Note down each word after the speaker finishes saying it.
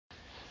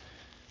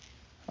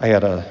I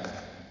had a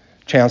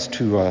chance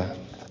to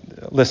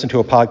listen to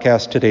a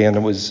podcast today, and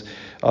it was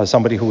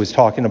somebody who was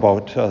talking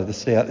about the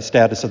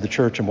status of the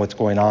church and what's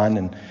going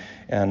on,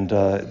 and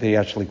they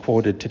actually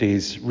quoted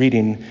today's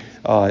reading,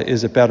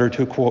 is it better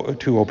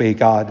to obey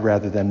God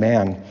rather than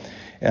man?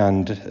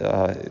 And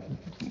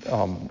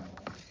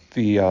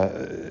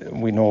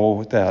we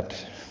know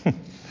that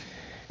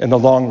in the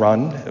long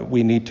run,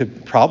 we need to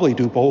probably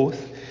do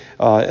both,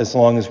 as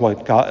long as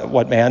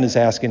what man is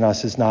asking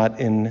us is not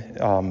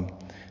in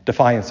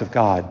defiance of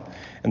God.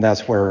 And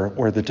that's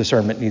where the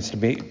discernment needs to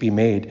be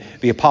made.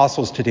 The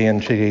apostles today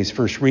in today's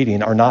first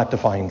reading are not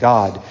defying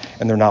God,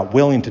 and they're not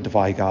willing to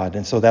defy God.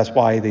 And so that's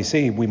why they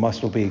say we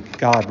must obey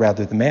God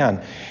rather than man.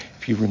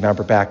 If you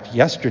remember back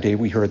yesterday,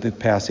 we heard the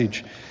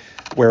passage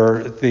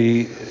where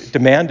they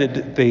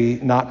demanded they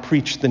not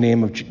preach the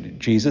name of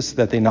Jesus,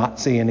 that they not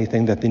say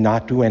anything, that they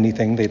not do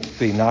anything,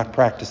 they not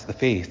practice the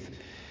faith.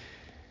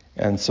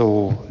 And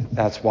so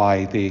that's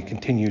why they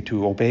continue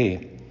to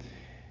obey.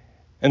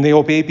 And they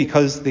obey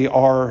because they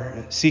are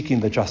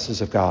seeking the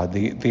justice of God.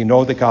 They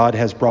know that God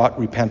has brought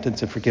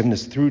repentance and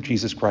forgiveness through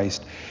Jesus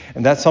Christ.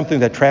 And that's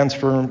something that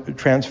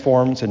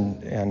transforms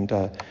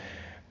and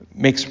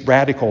makes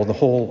radical the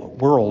whole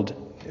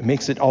world. It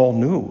makes it all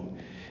new.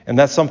 And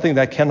that's something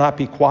that cannot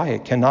be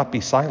quiet, cannot be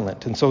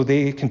silent. And so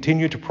they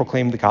continue to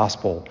proclaim the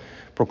gospel,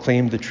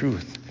 proclaim the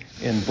truth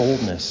in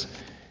boldness.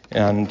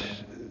 And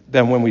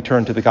then when we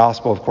turn to the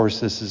gospel, of course,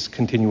 this is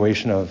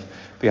continuation of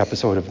the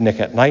episode of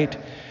Nick at Night.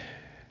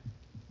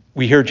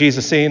 We hear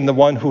Jesus saying the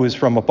one who is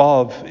from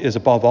above is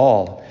above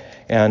all.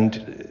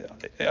 And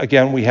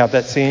again, we have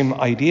that same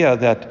idea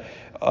that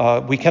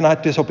we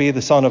cannot disobey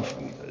the Son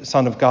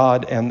of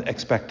God and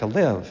expect to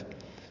live.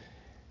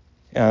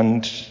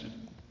 And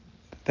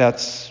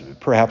that's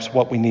perhaps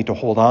what we need to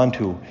hold on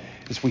to,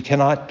 is we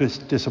cannot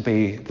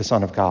disobey the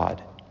Son of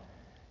God.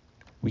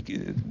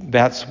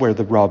 That's where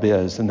the rub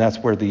is, and that's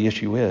where the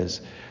issue is.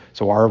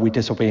 So are we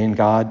disobeying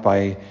God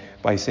by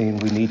saying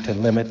we need to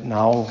limit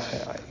now?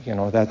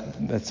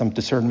 That some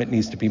discernment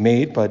needs to be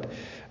made, but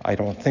I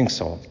don't think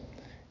so,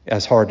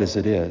 as hard as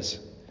it is.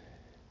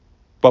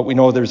 But we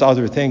know there's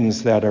other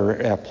things that are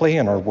at play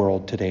in our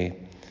world today.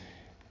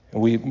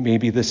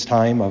 Maybe this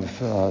time of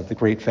the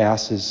Great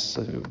Fast, as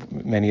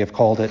many have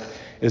called it,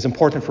 is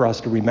important for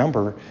us to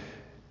remember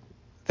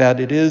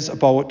that it is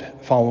about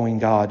following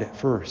God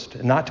first,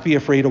 and not to be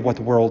afraid of what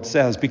the world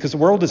says, because the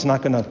world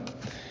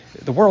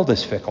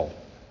is fickle.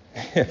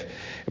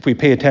 If we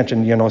pay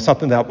attention,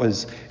 something that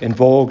was in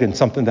vogue and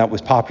something that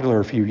was popular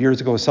a few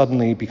years ago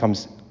suddenly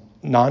becomes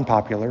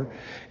non-popular,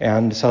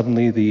 and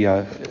suddenly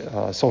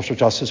the social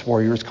justice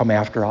warriors come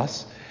after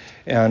us,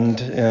 and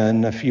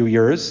in a few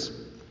years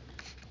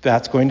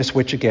that's going to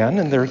switch again,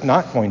 and they're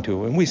not going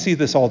to. And we see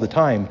this all the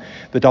time,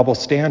 the double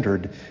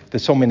standard that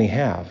so many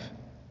have.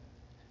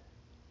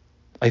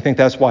 I think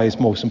that's why it's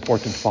most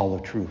important to follow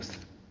truth.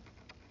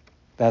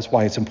 That's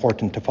why it's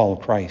important to follow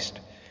Christ,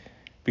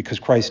 because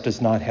Christ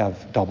does not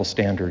have double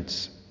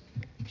standards.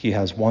 He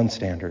has one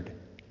standard,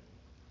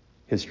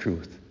 his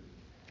truth.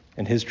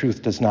 And his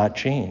truth does not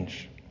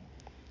change.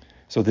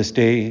 So this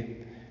day,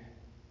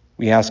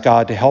 we ask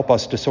God to help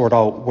us to sort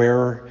out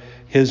where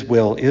his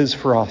will is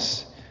for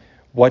us,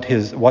 what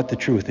the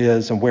truth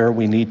is, and where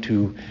we need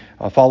to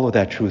follow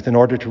that truth in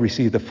order to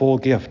receive the full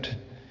gift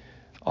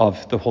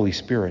of the Holy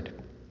Spirit,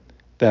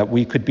 that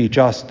we could be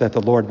just, that the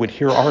Lord would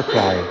hear our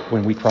cry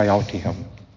when we cry out to him.